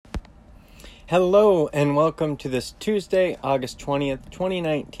Hello and welcome to this Tuesday, August 20th,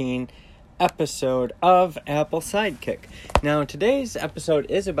 2019 episode of Apple Sidekick. Now today's episode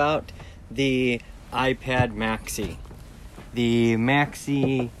is about the iPad Maxi. The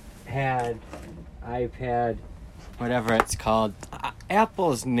Maxi iPad, whatever it's called.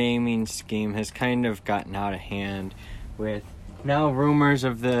 Apple's naming scheme has kind of gotten out of hand with now rumors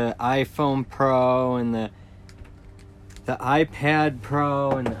of the iPhone Pro and the iPad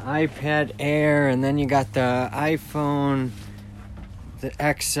Pro and the iPad Air, and then you got the iPhone, the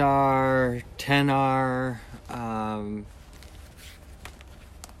XR, 10R.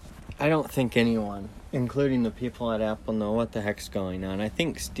 I don't think anyone, including the people at Apple, know what the heck's going on. I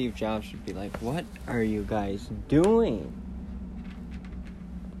think Steve Jobs should be like, what are you guys doing?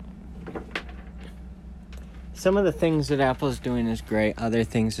 Some of the things that Apple's doing is great. Other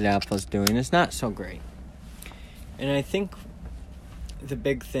things that Apple's doing is not so great. And I think the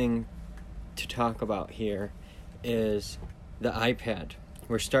big thing to talk about here is the iPad.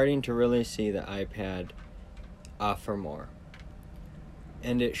 We're starting to really see the iPad offer more.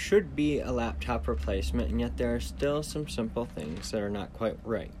 And it should be a laptop replacement, and yet there are still some simple things that are not quite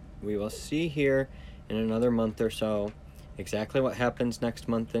right. We will see here in another month or so exactly what happens next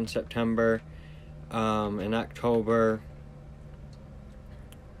month in September, in October.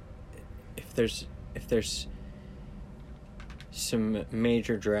 If there's some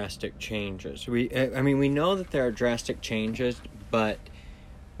major drastic changes. We know that there are drastic changes, but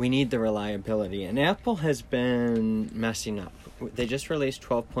we need the reliability. And Apple has been messing up. They just released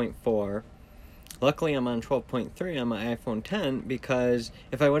 12.4. Luckily, I'm on 12.3 on my iPhone 10 because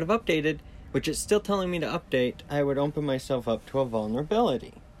if I would have updated, which it's still telling me to update, I would open myself up to a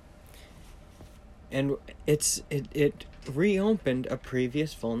vulnerability. And it reopened a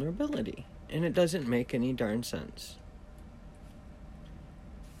previous vulnerability, and it doesn't make any darn sense.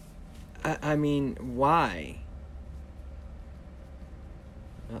 I mean, why?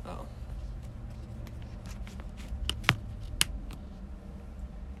 Uh-oh.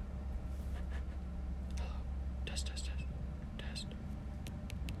 Test.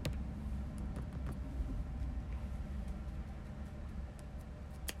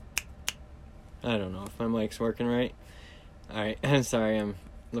 I don't know if my mic's working right. Alright, I'm sorry, I'm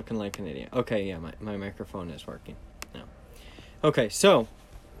looking like an idiot. Okay, yeah, my microphone is working now. Okay, so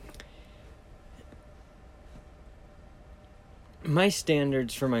my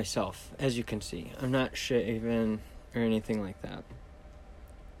standards for myself, as you can see, I'm not shaven or anything like that.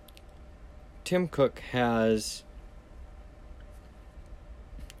 Tim Cook has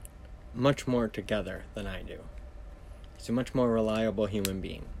much more together than I do. He's a much more reliable human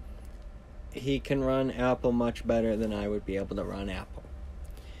being. He can run Apple much better than I would be able to run Apple.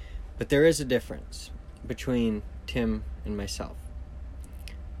 But there is a difference between Tim and myself.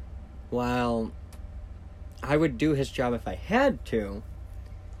 While I would do his job if I had to,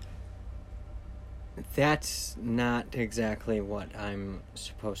 that's not exactly what I'm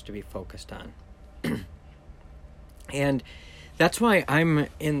supposed to be focused on. And that's why I'm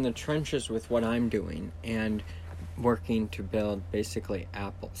in the trenches with what I'm doing and working to build basically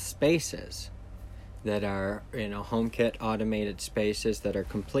Apple spaces that are, HomeKit automated spaces that are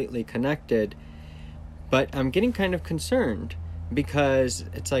completely connected. But I'm getting kind of concerned because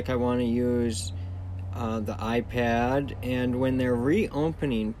it's like I want to use the iPad, and when they're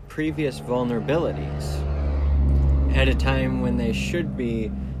reopening previous vulnerabilities at a time when they should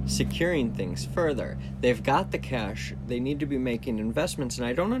be securing things further, they've got the cash, they need to be making investments, and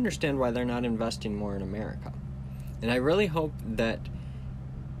I don't understand why they're not investing more in America. And I really hope that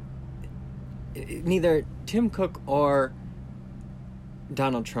neither Tim Cook or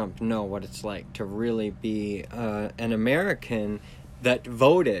Donald Trump know what it's like to really be an American that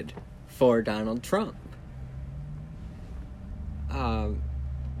voted for Donald Trump.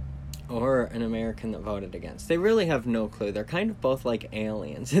 Or an American that voted against. They really have no clue. They're kind of both like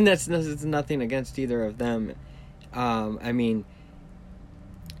aliens. And it's nothing against either of them.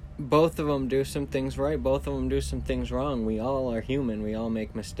 Both of them do some things right. Both of them do some things wrong. We all are human. We all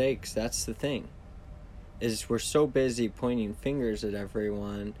make mistakes. That's the thing. Is we're so busy pointing fingers at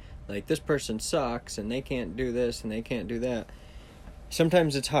everyone. Like, this person sucks, and they can't do this, and they can't do that.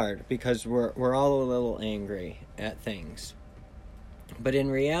 Sometimes it's hard because we're all a little angry at things. But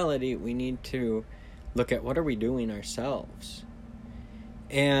in reality, we need to look at what are we doing ourselves.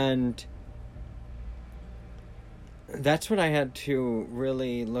 And that's what I had to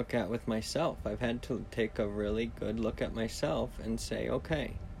really look at with myself. I've had to take a really good look at myself and say,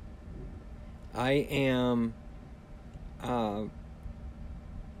 okay, I am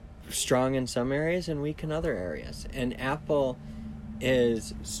strong in some areas and weak in other areas. And Apple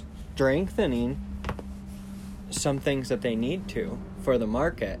is strengthening some things that they need to for the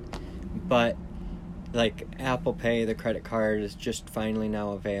market, but like Apple Pay, the credit card is just finally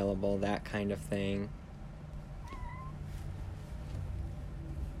now available, that kind of thing.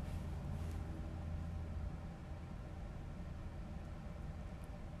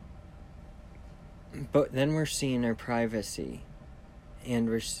 But then we're seeing our privacy, and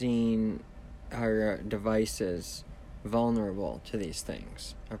we're seeing our devices vulnerable to these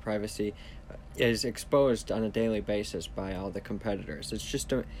things. Our privacy is exposed on a daily basis by all the competitors. It's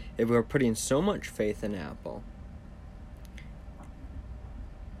just we're putting so much faith in Apple.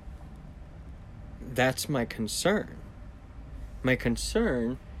 That's my concern. My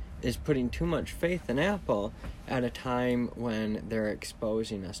concern is putting too much faith in Apple at a time when they're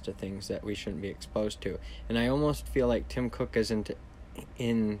exposing us to things that we shouldn't be exposed to. And I almost feel like Tim Cook isn't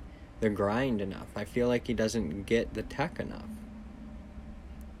in the grind enough. I feel like he doesn't get the tech enough.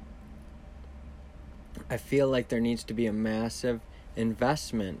 I feel like there needs to be a massive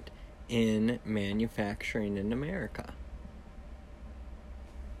investment in manufacturing in America.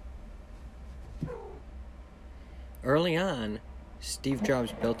 Early on, Steve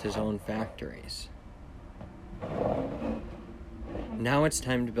Jobs built his own factories. Now it's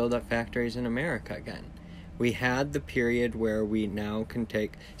time to build up factories in America again. We had the period where we now can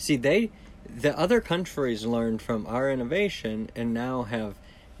take... See, the other countries learned from our innovation and now have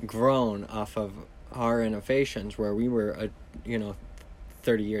grown off of our innovations where we were,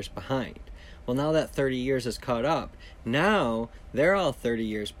 30 years behind. Well, now that 30 years is caught up, now they're all 30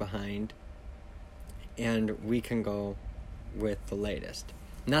 years behind and we can go with the latest.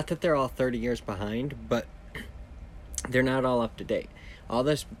 Not that they're all 30 years behind, but they're not all up to date. All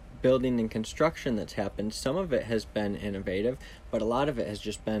this building and construction that's happened, some of it has been innovative, but a lot of it has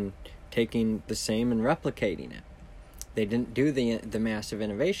just been taking the same and replicating it. They didn't do the massive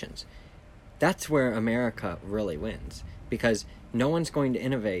innovations. That's where America really wins, because no one's going to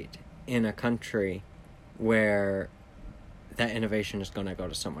innovate in a country where that innovation is going to go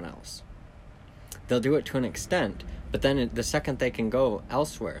to someone else. They'll do it to an extent, but then the second they can go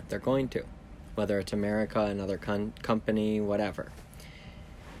elsewhere, they're going to. Whether it's America, another company, whatever.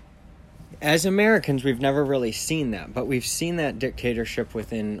 As Americans, we've never really seen that, but we've seen that dictatorship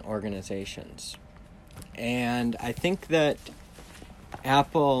within organizations. And I think that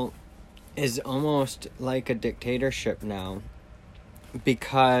Apple is almost like a dictatorship now,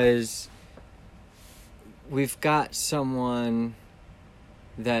 because we've got someone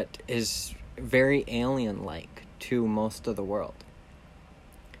that is very alien-like to most of the world.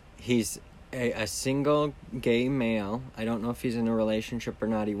 He's a single gay male. I don't know if he's in a relationship or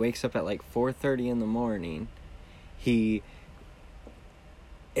not. He wakes up at like 4:30 in the morning. He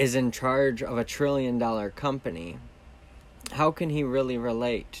is in charge of $1 trillion company. How can he really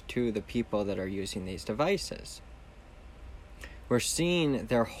relate to the people that are using these devices? We're seeing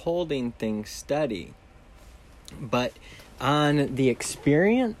they're holding things steady, but on the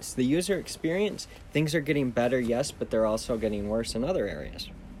experience, the user experience, things are getting better, yes, but they're also getting worse in other areas.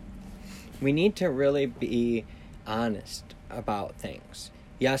 We need to really be honest about things.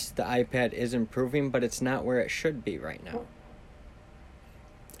 Yes, the iPad is improving, but it's not where it should be right now.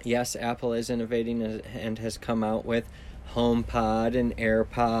 Yes, Apple is innovating and has come out with HomePod and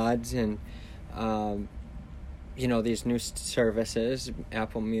AirPods and, these new services,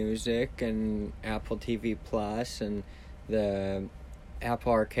 Apple Music and Apple TV Plus and the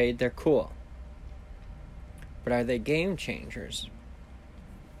Apple Arcade. They're cool. But are they game changers?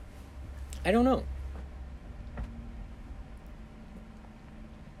 I don't know.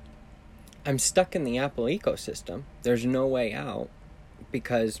 I'm stuck in the Apple ecosystem. There's no way out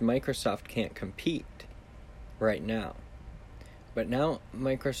because Microsoft can't compete right now. But now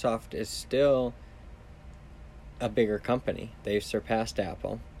Microsoft is still a bigger company. They've surpassed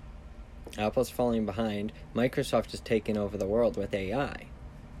Apple. Apple's falling behind. Microsoft is taking over the world with AI.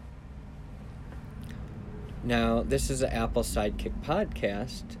 Now, this is an Apple Sidekick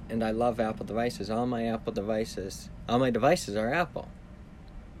podcast, and I love Apple devices. All my devices are Apple.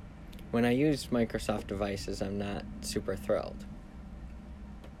 When I use Microsoft devices, I'm not super thrilled.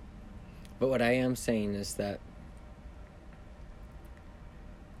 But what I am saying is that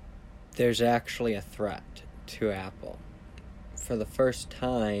there's actually a threat to Apple. For the first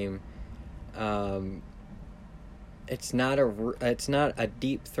time, it's not a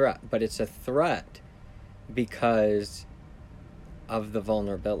deep threat, but it's a threat because of the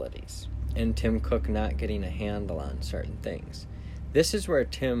vulnerabilities and Tim Cook not getting a handle on certain things. This is where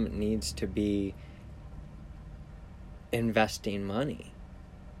Tim needs to be investing money.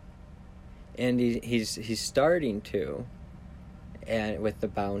 And he's starting to, and with the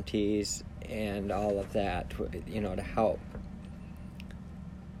bounties and all of that, to help.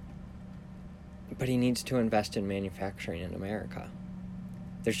 But he needs to invest in manufacturing in America.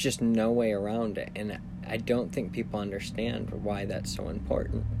 There's just no way around it, and I don't think people understand why that's so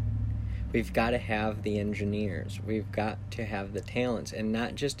important. We've got to have the engineers. We've got to have the talents, and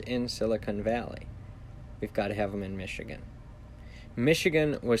not just in Silicon Valley. We've got to have them in Michigan.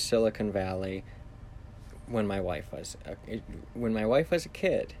 Michigan was Silicon Valley when my wife was a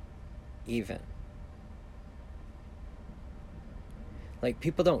kid, even. Like,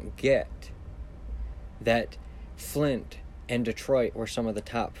 people don't get that Flint and Detroit were some of the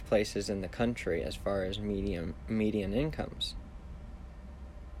top places in the country as far as median incomes.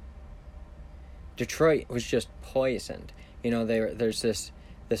 Detroit was just poisoned. There's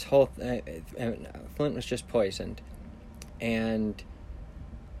this whole Flint was just poisoned, and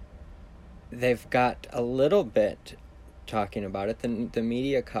they've got a little bit talking about it. The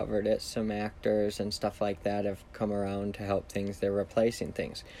media covered it. Some actors and stuff like that have come around to help things. They're replacing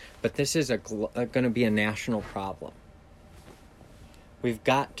things, but this is going to be a national problem. We've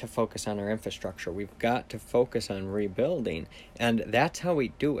got to focus on our infrastructure. We've got to focus on rebuilding. And that's how we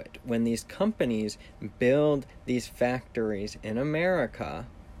do it. When these companies build these factories in America,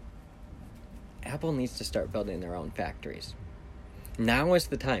 Apple needs to start building their own factories. Now is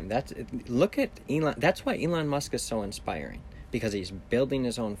the time. Look at Elon. That's why Elon Musk is so inspiring. Because he's building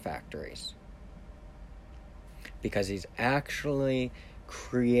his own factories. Because he's actually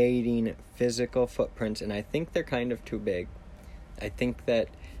creating physical footprints. And I think they're kind of too big. I think that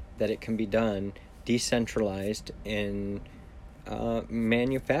it can be done decentralized in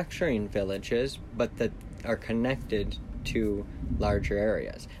manufacturing villages, but that are connected to larger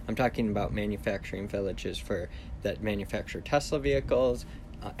areas. I'm talking about manufacturing villages that manufacture Tesla vehicles,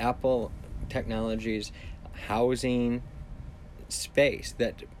 Apple technologies, housing, space,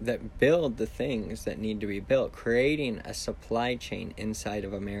 that build the things that need to be built, creating a supply chain inside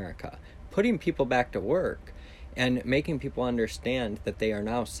of America, putting people back to work, and making people understand that they are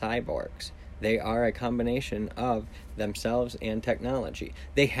now cyborgs. They are a combination of themselves and technology.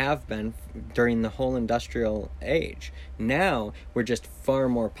 They have been during the whole industrial age. Now we're just far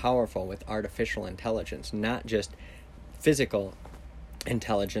more powerful with artificial intelligence, not just physical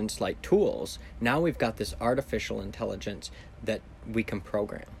intelligence like tools. Now we've got this artificial intelligence that we can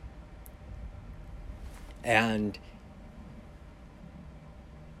program. And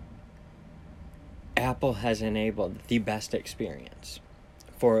Apple has enabled the best experience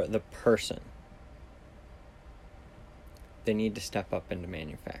for the person. They need to step up into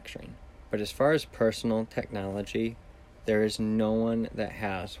manufacturing. But as far as personal technology, there is no one that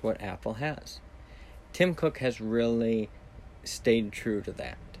has what Apple has. Tim Cook has really stayed true to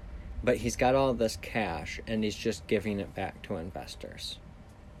that. But he's got all this cash, and he's just giving it back to investors.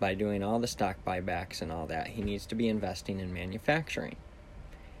 By doing all the stock buybacks and all that, he needs to be investing in manufacturing.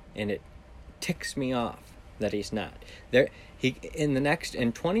 And it ticks me off that he's not. In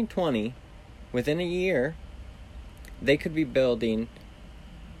 2020, within a year, they could be building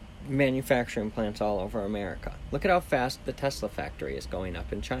manufacturing plants all over America. Look at how fast the Tesla factory is going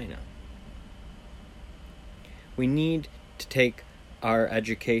up in China. We need to take our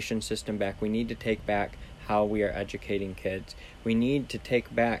education system back. We need to take back how we are educating kids. We need to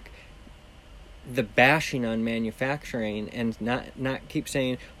take back the bashing on manufacturing and not keep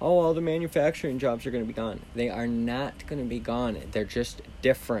saying, oh, all the manufacturing jobs are going to be gone. They are not going to be gone. They're just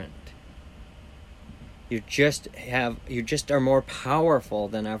different. You just are more powerful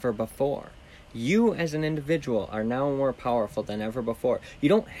than ever before. You as an individual are now more powerful than ever before. You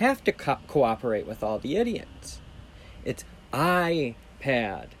don't have to cooperate with all the idiots. It's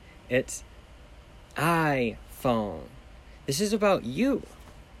iPad. It's iPhone. This is about you.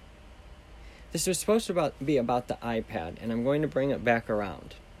 This was supposed to be about the iPad, and I'm going to bring it back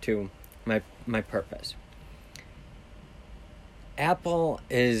around to my purpose. Apple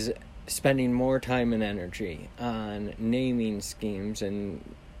is spending more time and energy on naming schemes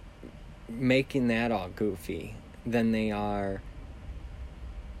and making that all goofy than they are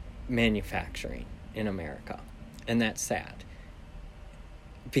manufacturing in America. And that's sad.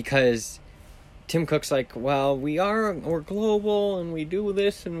 Because Tim Cook's like, well, we're global and we do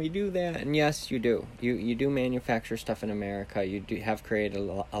this and we do that. And yes, you do. You do manufacture stuff in America. You do have created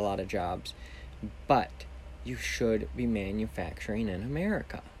a lot of jobs. But you should be manufacturing in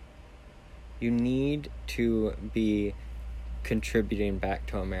America. You need to be contributing back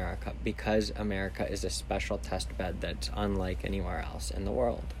to America because America is a special test bed that's unlike anywhere else in the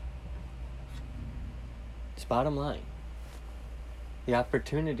world. It's bottom line. The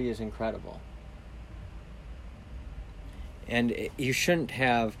opportunity is incredible. And you shouldn't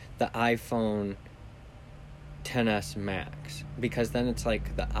have the iPhone XS Max, because then it's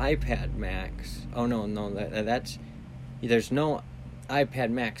like the iPad Max. Oh no, that's there's no iPad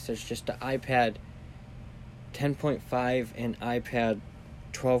Max. There's just the iPad 10.5 and iPad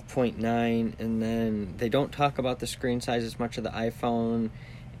 12.9, and then they don't talk about the screen size as much of the iPhone,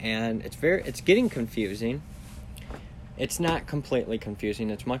 and it's getting confusing. It's not completely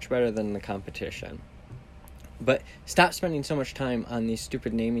confusing. It's much better than the competition. But stop spending so much time on these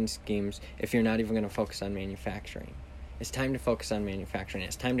stupid naming schemes if you're not even going to focus on manufacturing. It's time to focus on manufacturing.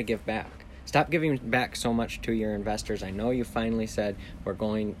 It's time to give back. Stop giving back so much to your investors. I know you finally said we're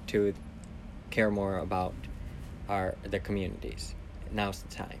going to care more about the communities. Now's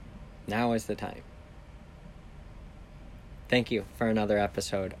the time. Now is the time. Thank you for another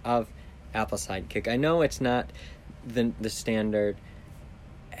episode of Apple Sidekick. I know it's not the standard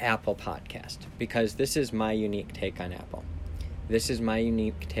Apple podcast, because this is my unique take on Apple. This is my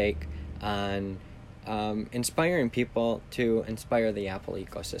unique take on inspiring people to inspire the Apple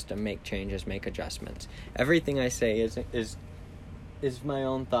ecosystem, make changes, make adjustments. Everything I say is my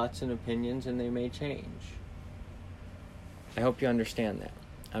own thoughts and opinions, and they may change. I hope you understand that.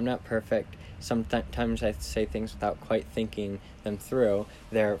 I'm not perfect. Sometimes I say things without quite thinking them through.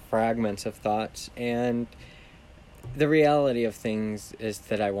 They're fragments of thoughts, and the reality of things is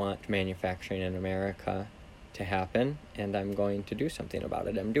that I want manufacturing in America to happen, and I'm going to do something about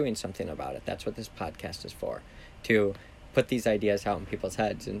it. I'm doing something about it. That's what this podcast is for, to put these ideas out in people's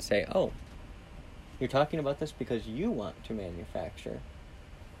heads and say, oh, you're talking about this because you want to manufacture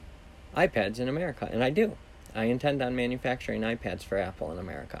iPads in America, and I do. I intend on manufacturing iPads for Apple in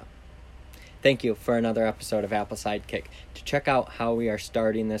America. Thank you for another episode of Apple Sidekick. To check out how we are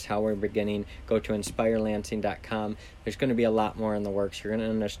starting this, how we're beginning, go to inspirelansing.com. There's going to be a lot more in the works. You're going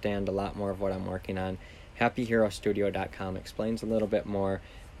to understand a lot more of what I'm working on. HappyHeroStudio.com explains a little bit more.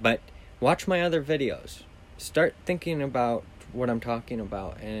 But watch my other videos. Start thinking about what I'm talking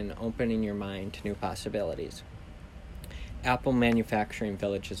about and opening your mind to new possibilities. Apple manufacturing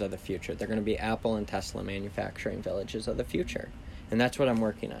villages of the future. They're going to be Apple and Tesla manufacturing villages of the future. And that's what I'm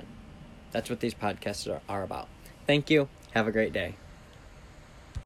working on. That's what these podcasts are about. Thank you. Have a great day.